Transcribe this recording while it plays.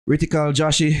Rytikal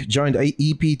Jahshii joined a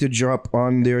EP to drop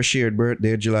on their shared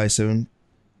birthday, July 7,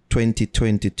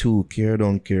 2022. Care,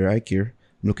 don't care, I care.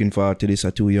 I'm looking forward to this.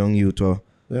 A two young youth.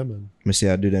 Yeah, man. Me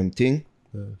say I do them thing.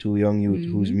 Yeah. Two young youth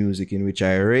whose music in which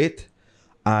I rate.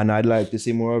 And I'd like to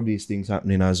see more of these things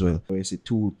happening as well. You see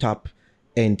two top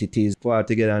entities for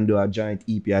together and do a giant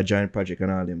EP, a giant project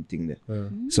and all them things there. Yeah.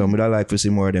 So I'd like to see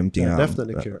more of them things. Yeah,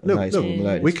 definitely care.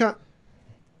 Look, we can't.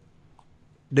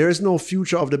 There is no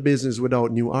future of the business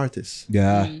without new artists.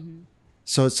 Yeah.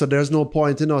 So there's no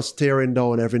point in us tearing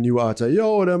down every new artist.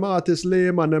 Yo, them artists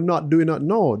lame and them not doing it.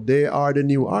 No, they are the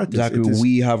new artists. Exactly.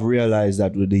 We have realized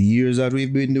that with the years that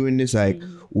we've been doing this, like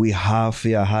we have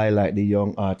to highlight the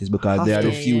young artists because they are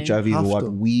the future of even what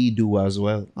we do as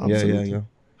well. Absolutely. Yeah.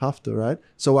 Have to, right?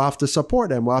 So we have to support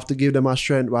them. We have to give them a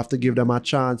strength. We have to give them a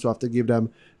chance. We have to give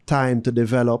them time to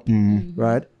develop,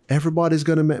 right? Everybody's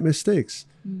going to make mistakes.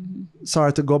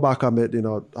 Sorry to go back on it,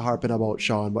 harping about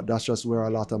Sean, but that's just where a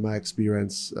lot of my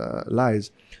experience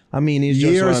lies. I mean, he's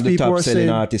just one of the top selling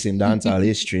artists in dancehall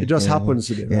history. It just happens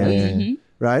to them, right?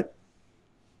 Right?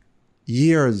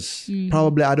 Years,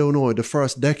 probably, I don't know, the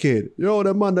first decade. Yo,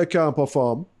 the man that can't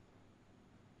perform.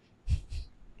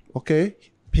 Okay,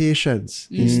 patience.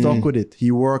 He stuck with it.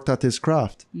 He worked at his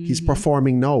craft. He's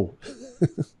performing now.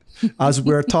 As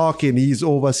we're talking, he's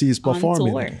overseas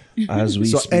performing. As we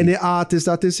speak. Any artist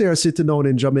that is here sitting down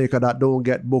in Jamaica that don't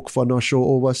get booked for no show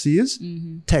overseas,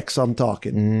 text I'm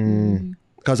talking.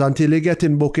 Because until you get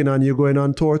in booking and you're going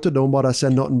on tour, don't bother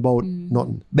saying nothing about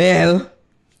nothing. Bell.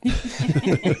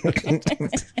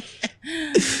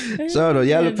 So,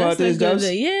 yeah, look forward to this,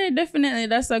 guys. Yeah, definitely.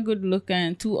 That's a good look.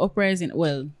 And two uprising,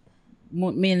 well,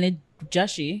 mainly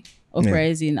Jahshii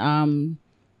uprising.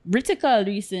 Rytikal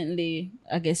recently,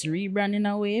 I guess, rebranding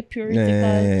away, pure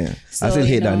Rytikal. Yeah. So, I still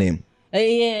hate that name.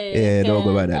 Don't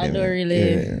go by that name. I don't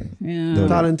really.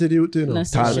 Talented youth, you know.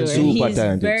 Super He's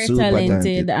talented. very Super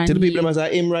talented. And to the people that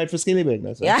say him right for Skillybag.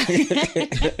 That's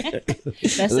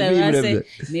That's why I say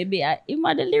maybe him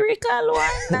are the lyrical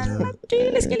one and not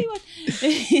really Skilly one.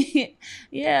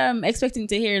 Yeah, I'm expecting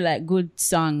to hear like good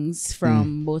songs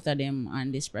from both of them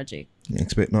on this project.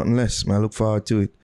 Expect nothing less. I look forward to it.